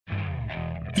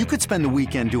You could spend the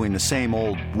weekend doing the same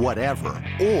old whatever,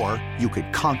 or you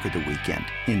could conquer the weekend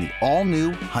in the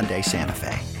all-new Hyundai Santa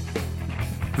Fe.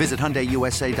 Visit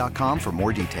HyundaiUSA.com for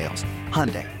more details.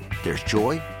 Hyundai, there's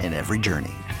joy in every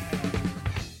journey.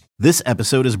 This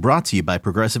episode is brought to you by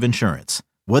Progressive Insurance.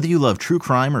 Whether you love true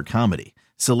crime or comedy,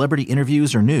 celebrity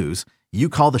interviews or news, you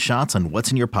call the shots on what's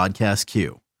in your podcast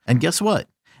queue. And guess what?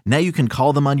 Now you can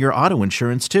call them on your auto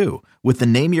insurance too with the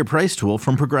Name Your Price tool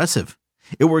from Progressive.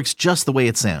 It works just the way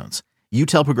it sounds. You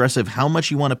tell Progressive how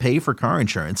much you want to pay for car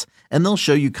insurance, and they'll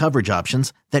show you coverage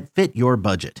options that fit your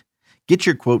budget. Get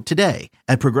your quote today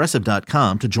at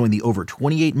Progressive.com to join the over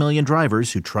 28 million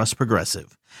drivers who trust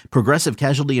Progressive. Progressive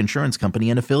Casualty Insurance Company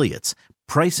and Affiliates.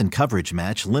 Price and coverage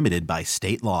match limited by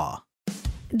state law.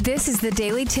 This is the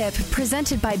Daily Tip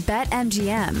presented by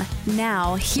BetMGM.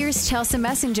 Now, here's Chelsea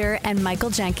Messenger and Michael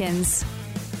Jenkins.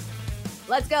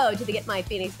 Let's go to the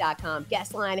GetMyPhoenix.com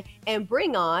guest line and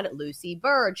bring on Lucy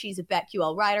Burdge. She's a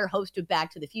BetQL writer, host of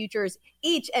Back to the Futures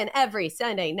each and every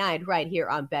Sunday night right here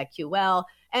on BetQL,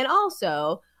 and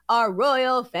also our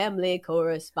royal family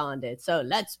correspondent. So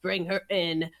let's bring her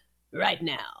in right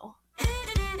now.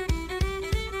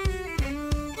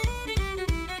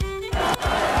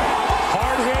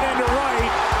 Hard hit into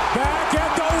right, back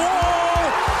at the wall,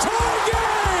 tie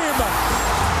game!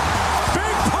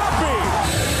 Big Poppy!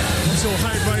 I'm so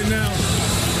hyped right now.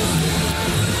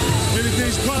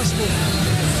 Anything's possible.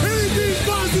 Anything's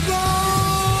possible!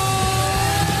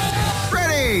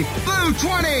 Ready! Blue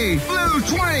 20! Blue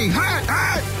 20! Hot!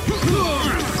 Hot!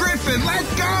 Griffin,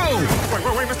 let's go!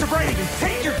 Wait, Mr. Brady,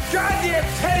 take your goddamn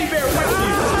teddy bear with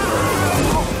you!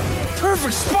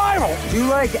 Perfect spiral! You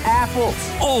like apples?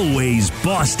 Always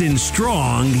Boston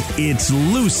strong, it's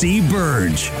Lucy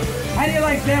Burdge. How do you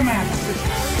like them apples?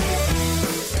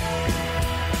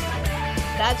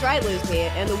 That's right, Lucy.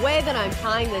 And the way that I'm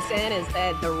tying this in is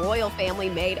that the royal family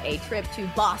made a trip to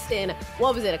Boston,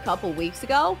 what was it, a couple weeks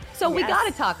ago? So we got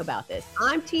to talk about this.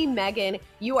 I'm Team Meghan.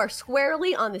 You are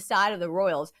squarely on the side of the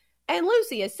royals. And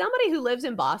Lucy, as somebody who lives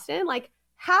in Boston, like,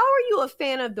 how are you a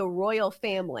fan of the royal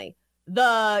family?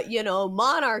 The,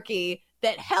 monarchy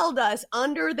that held us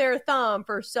under their thumb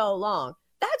for so long.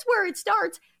 That's where it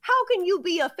starts. How can you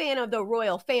be a fan of the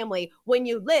royal family when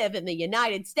you live in the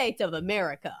United States of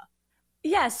America?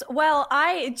 Yes. Well,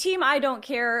 Team I don't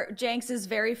care, Jenks, is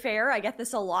very fair. I get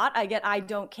this a lot. I get I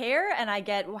don't care, and I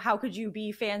get how could you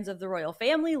be fans of the royal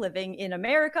family living in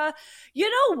America? You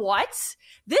know what?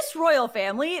 This royal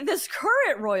family, this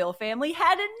current royal family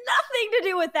had nothing to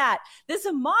do with that. This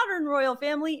modern royal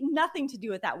family, nothing to do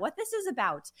with that. What this is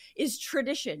about is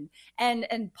tradition and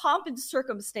pomp and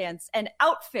circumstance and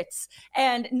outfits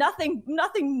and nothing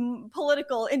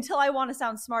political until I want to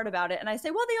sound smart about it. And I say,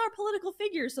 well, they are political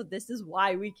figures, so this is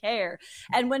why we care.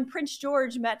 And when Prince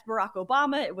George met Barack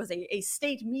Obama, it was a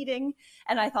state meeting.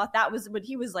 And I thought that was when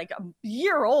he was like a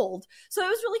year old. So it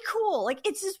was really cool. Like,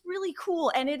 it's just really cool.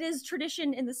 And it is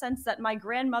tradition in the sense that my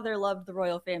grandmother loved the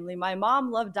royal family. My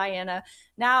mom loved Diana.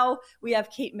 Now we have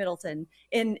Kate Middleton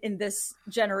in this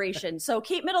generation. So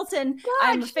Kate Middleton, God,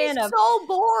 I'm a fan of. So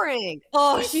boring.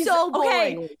 Oh, she's so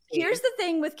boring. Okay, here's the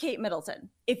thing with Kate Middleton.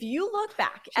 If you look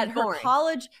back at her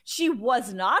college, she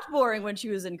was not boring when she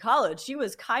was in college. She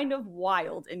was kind of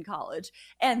wild in college.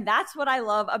 And that's what I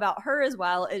love about her as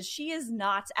well, is she is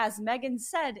not, as Meghan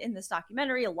said in this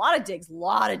documentary, a lot of digs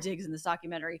in this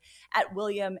documentary at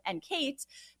William and Kate.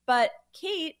 But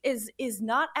Kate is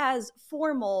not as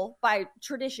formal by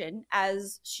tradition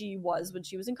as she was when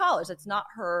she was in college. That's not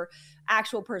her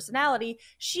actual personality.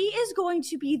 She is going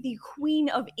to be the Queen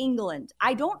of England.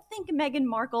 I don't think Meghan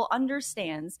Markle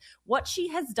understands what she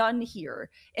has done here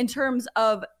in terms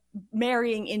of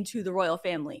marrying into the royal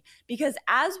family, because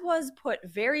as was put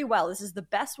very well, this is the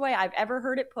best way I've ever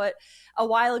heard it put a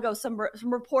while ago. Some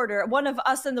reporter, one of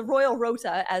us in the royal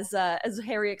rota, as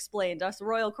Harry explained, us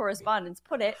royal correspondents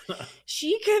put it,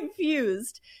 she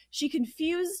confused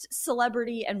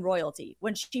celebrity and royalty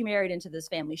when she married into this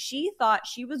family. She thought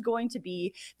she was going to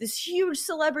be this huge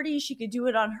celebrity. She could do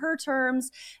it on her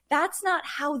terms. That's not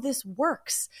how this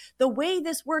works. The way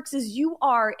this works is you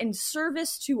are in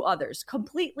service to others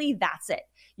completely. That's it.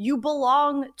 You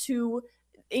belong to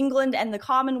England and the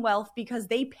Commonwealth because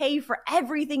they pay for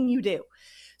everything you do.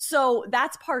 So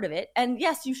that's part of it. And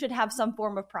yes, you should have some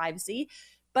form of privacy.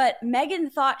 But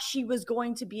Meghan thought she was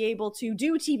going to be able to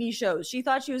do TV shows. She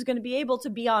thought she was going to be able to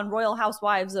be on Royal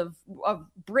Housewives of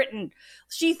Britain.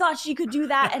 She thought she could do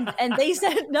that. And they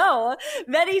said no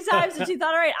many times. And she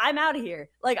thought, all right, I'm out of here.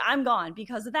 Like, I'm gone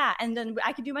because of that. And then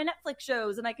I can do my Netflix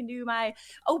shows and I can do my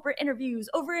Oprah interviews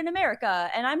over in America.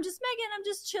 And I'm just Meghan. I'm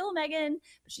just chill Meghan.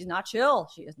 But she's not chill.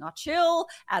 She is not chill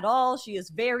at all. She is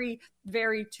very,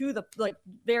 very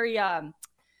very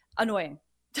annoying.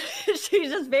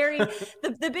 She's just very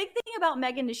the big thing about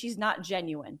Meghan is she's not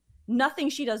genuine. Nothing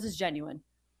she does is genuine.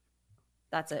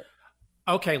 That's it.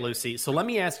 Okay, Lucy. So let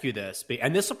me ask you this,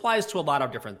 and this applies to a lot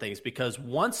of different things, because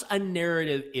once a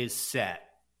narrative is set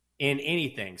in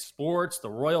anything, sports, the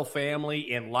royal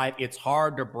family, in life, it's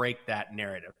hard to break that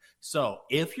narrative. So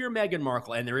if you're Meghan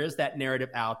Markle and there is that narrative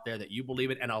out there that you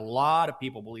believe in, and a lot of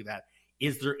people believe that,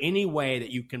 is there any way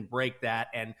that you can break that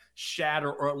and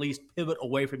shatter or at least pivot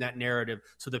away from that narrative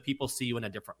so that people see you in a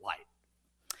different light?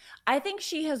 I think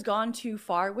she has gone too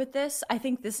far with this. I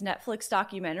think this Netflix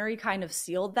documentary kind of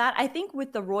sealed that. I think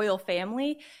with the royal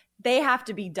family, they have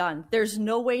to be done. There's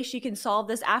no way she can solve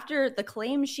this after the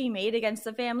claims she made against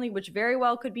the family, which very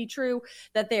well could be true,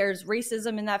 that there's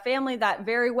racism in that family, that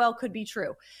very well could be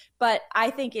true. But I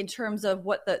think in terms of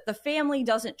what the family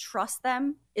doesn't trust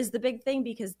them is the big thing,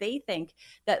 because they think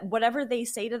that whatever they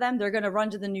say to them, they're going to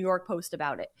run to the New York Post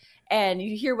about it. And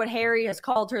you hear what Harry has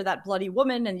called her, that bloody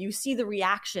woman, and you see the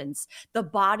reactions. The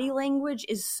body language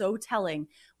is so telling.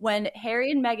 When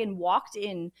Harry and Meghan walked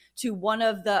in to one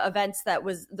of the events that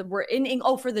were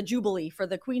for the Jubilee, for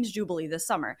the Queen's Jubilee this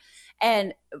summer,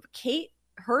 and Kate,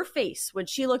 her face when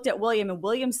she looked at William, and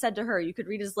William said to her, you could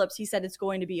read his lips, he said, it's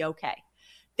going to be okay.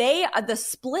 The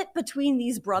split between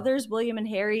these brothers, William and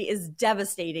Harry, is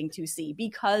devastating to see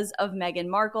because of Meghan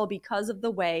Markle, because of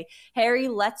the way Harry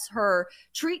lets her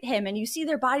treat him. And you see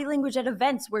their body language at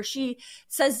events where she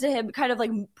says to him, kind of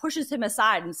like pushes him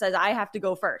aside and says, I have to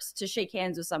go first to shake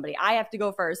hands with somebody. I have to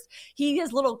go first. He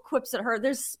has little quips at her.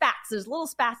 There's spats, there's little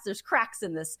spats, there's cracks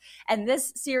in this. And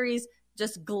this series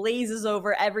just glazes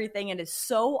over everything and is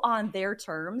so on their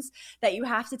terms that you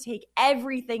have to take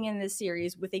everything in this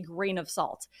series with a grain of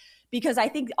salt. Because I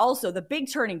think also the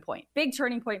big turning point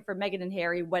for Meghan and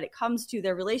Harry when it comes to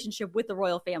their relationship with the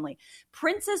royal family,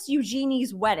 Princess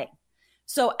Eugenie's wedding.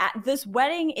 So at this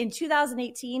wedding in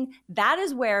 2018, that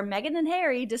is where Meghan and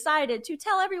Harry decided to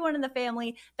tell everyone in the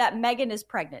family that Meghan is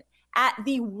pregnant. At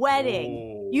the wedding.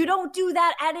 Whoa. You don't do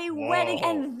that at a wedding.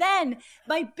 And then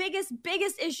my biggest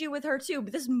issue with her too,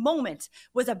 but this moment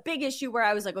was a big issue where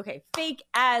I was like, okay, fake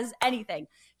as anything.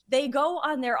 They go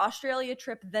on their Australia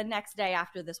trip the next day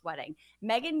after this wedding.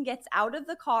 Meghan gets out of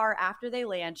the car after they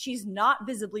land. She's not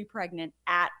visibly pregnant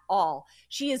at all.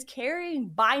 She is carrying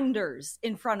binders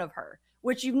in front of her,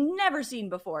 which you've never seen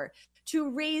before,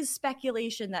 to raise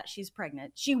speculation that she's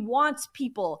pregnant. She wants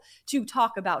people to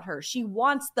talk about her. She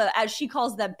wants as she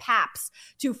calls them, paps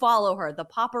to follow her, the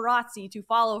paparazzi to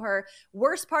follow her.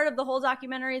 Worst part of the whole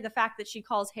documentary, the fact that she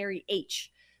calls Harry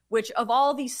H, which of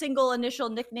all these single initial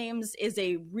nicknames is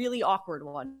a really awkward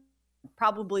one.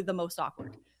 Probably the most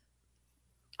awkward.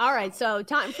 All right, so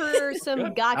time for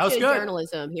some gotcha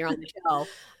journalism here on the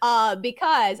show.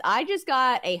 Because I just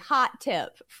got a hot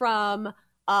tip from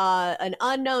an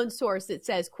unknown source that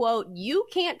says, quote, you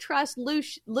can't trust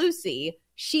Lucy.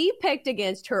 She picked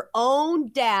against her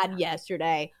own dad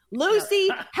yesterday. Lucy,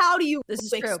 how do you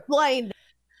explain that?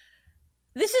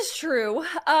 This is true.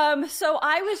 So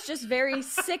I was just very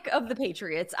sick of the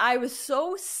Patriots. I was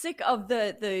so sick of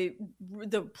the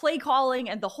play calling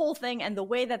and the whole thing and the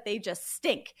way that they just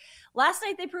stink. Last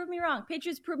night they proved me wrong.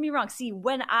 Patriots proved me wrong. See,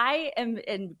 when I am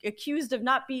accused of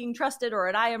not being trusted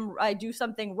or I do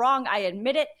something wrong, I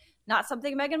admit it. Not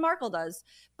something Meghan Markle does.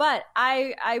 But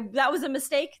that was a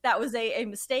mistake. That was a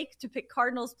mistake to pick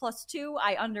Cardinals +2.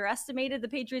 I underestimated the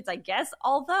Patriots, I guess.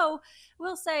 Although,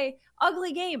 we'll say,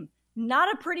 ugly game.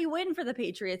 Not a pretty win for the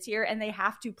Patriots here, and they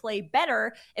have to play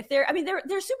better. If their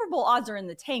Super Bowl odds are in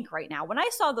the tank right now. When I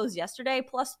saw those yesterday,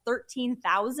 plus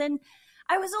 13,000,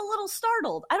 I was a little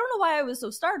startled. I don't know why I was so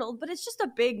startled, but it's just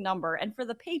a big number. And for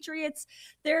the Patriots,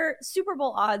 their Super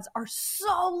Bowl odds are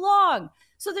so long.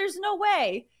 So there's no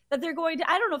way that they're going to,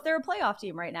 I don't know if they're a playoff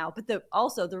team right now, but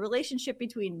also the relationship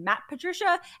between Matt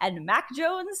Patricia and Mac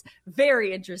Jones,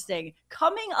 very interesting.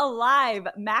 Coming alive,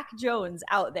 Mac Jones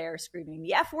out there screaming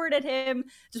the F word at him,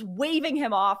 just waving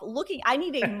him off, I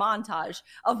need a montage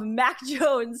of Mac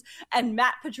Jones and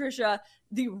Matt Patricia.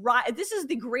 This is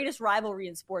the greatest rivalry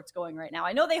in sports going right now.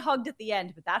 I know they hugged at the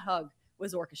end, but that hug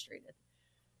was orchestrated.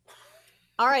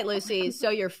 All right, Lucy. So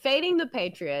you're fading the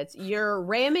Patriots. You're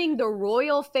ramming the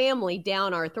royal family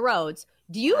down our throats.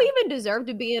 Do you even deserve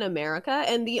to be in America?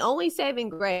 And the only saving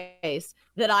grace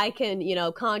that I can,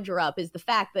 conjure up is the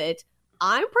fact that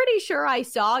I'm pretty sure I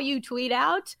saw you tweet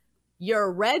out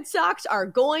your Red Sox are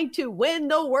going to win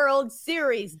the World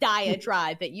Series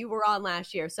diatribe that you were on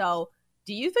last year. So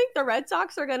do you think the Red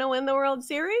Sox are going to win the World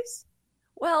Series?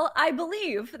 Well, I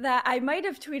believe that I might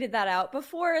have tweeted that out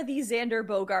before the Xander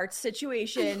Bogaerts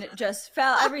situation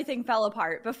everything fell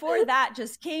apart. Before that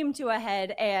just came to a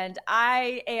head, and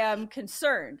I am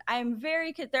concerned.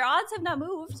 Their odds have not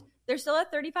moved. They're still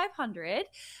at 3,500.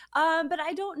 But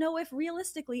I don't know if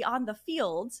realistically on the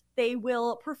field, they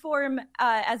will perform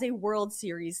as a World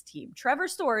Series team. Trevor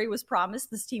Story was promised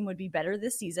this team would be better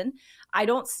this season. I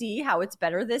don't see how it's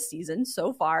better this season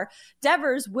so far.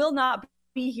 Devers will not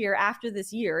be here after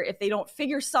this year if they don't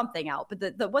figure something out.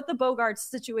 But what the Bogaerts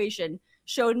situation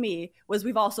showed me was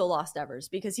we've also lost Devers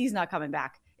because he's not coming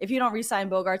back if you don't re-sign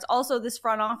Bogaerts. Also, this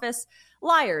front office,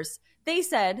 liars. They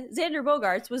said Xander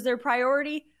Bogaerts was their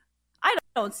priority. I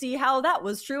don't see how that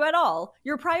was true at all.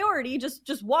 Your priority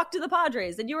just walk to the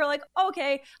Padres. And you were like,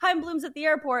 okay, Chaim Bloom's at the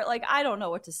airport. Like, I don't know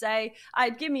what to say.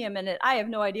 Give me a minute. I have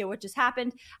no idea what just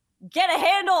happened. Get a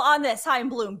handle on this, Chaim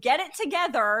Bloom. Get it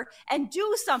together and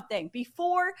do something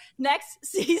before next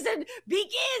season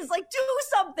begins. Like, do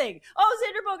something. Oh,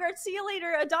 Xander Bogaerts, see you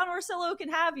later. Don Orsillo can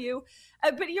have you,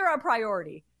 but you're a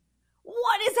priority.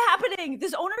 What is happening?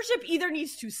 This ownership either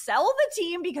needs to sell the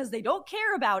team because they don't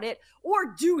care about it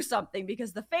or do something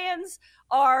because the fans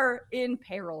are in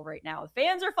peril right now. The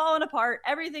fans are falling apart.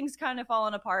 Everything's kind of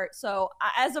falling apart. So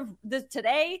as of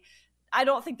today, I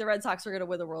don't think the Red Sox are going to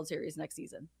win the World Series next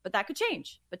season, but that could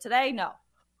change. But today, no.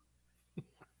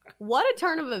 What a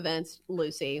turn of events,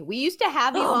 Lucy. We used to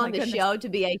have you on the show to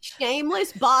be a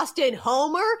shameless Boston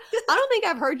homer. I don't think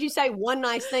I've heard you say one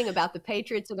nice thing about the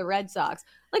Patriots or the Red Sox.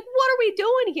 Like, what are we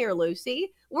doing here,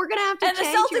 Lucy? We're going to have to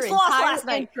change your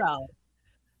entire intro.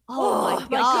 Oh my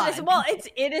God. Goodness. Well,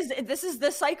 this is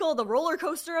the cycle, the roller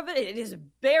coaster of it. It is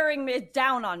bearing it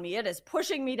down on me. It is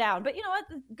pushing me down. But you know what?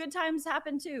 The good times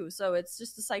happen too. So it's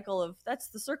just a cycle that's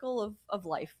the circle of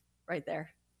life right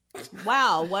there.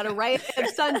 Wow, what a ray of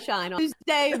sunshine on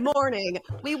Tuesday morning.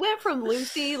 We went from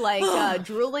Lucy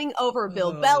drooling over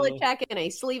Bill Belichick in a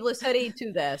sleeveless hoodie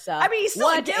to this.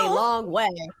 What a long way.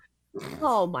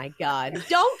 Oh my God.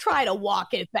 Don't try to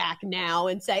walk it back now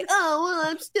and say, oh,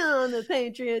 well, I'm still on the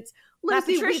Patriots.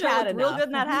 Lucy, we've had enough. Real good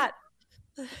in that hat.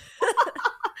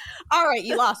 All right,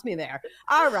 you lost me there.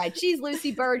 All right, she's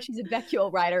Lucy Burdge. She's a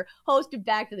BetQL writer, host of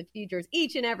Back to the Futures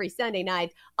each and every Sunday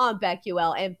night on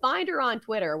BetQL. And find her on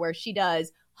Twitter where she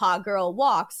does Hot Girl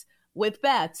Walks with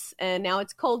bets. And now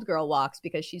it's Cold Girl Walks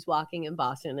because she's walking in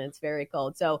Boston and it's very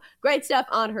cold. So great stuff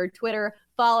on her Twitter.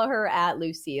 Follow her at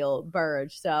Lucille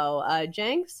Burdge. So,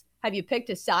 Jenks, have you picked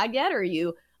a side yet? Are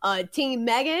you Team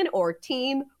Meghan or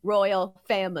Team Royal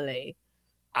Family?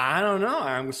 I don't know.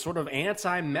 I'm sort of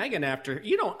anti-Meghan after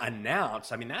you don't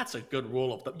announce. I mean, that's a good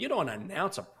rule of you don't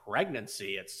announce a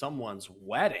pregnancy at someone's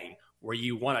wedding where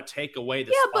you want to take away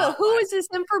the spotlight. But who is this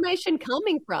information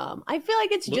coming from? I feel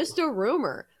like it's just a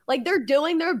rumor. Like they're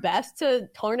doing their best to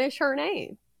tarnish her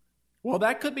name. Well,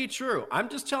 that could be true. I'm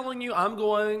just telling you, I'm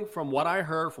going from what I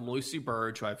heard from Lucy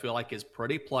Burdge, who I feel like is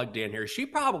pretty plugged in here. She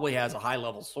probably has a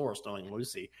high-level source knowing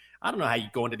Lucy. I don't know how you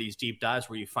go into these deep dives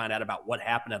where you find out about what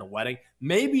happened at a wedding.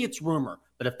 Maybe it's rumor.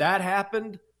 But if that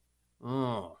happened,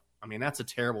 that's a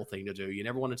terrible thing to do. You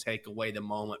never want to take away the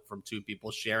moment from two people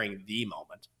sharing the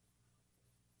moment.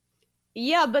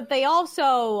 Yeah, but they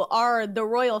also are the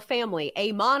royal family,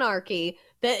 a monarchy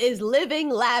that is living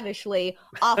lavishly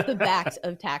off the backs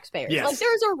of taxpayers. Yes. Like,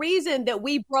 there's a reason that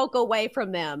we broke away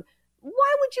from them.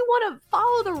 Why would you want to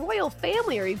follow the royal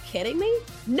family? Are you kidding me?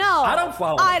 No. I don't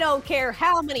follow. I don't care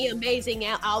how many amazing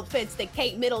outfits that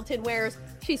Kate Middleton wears.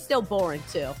 She's still boring,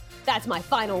 too. That's my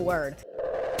final word.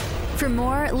 For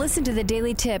more, listen to the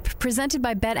Daily Tip presented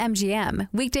by BetMGM.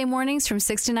 Weekday mornings from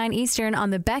 6 to 9 Eastern on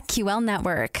the BetQL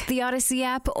network, the Odyssey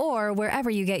app, or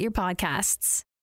wherever you get your podcasts.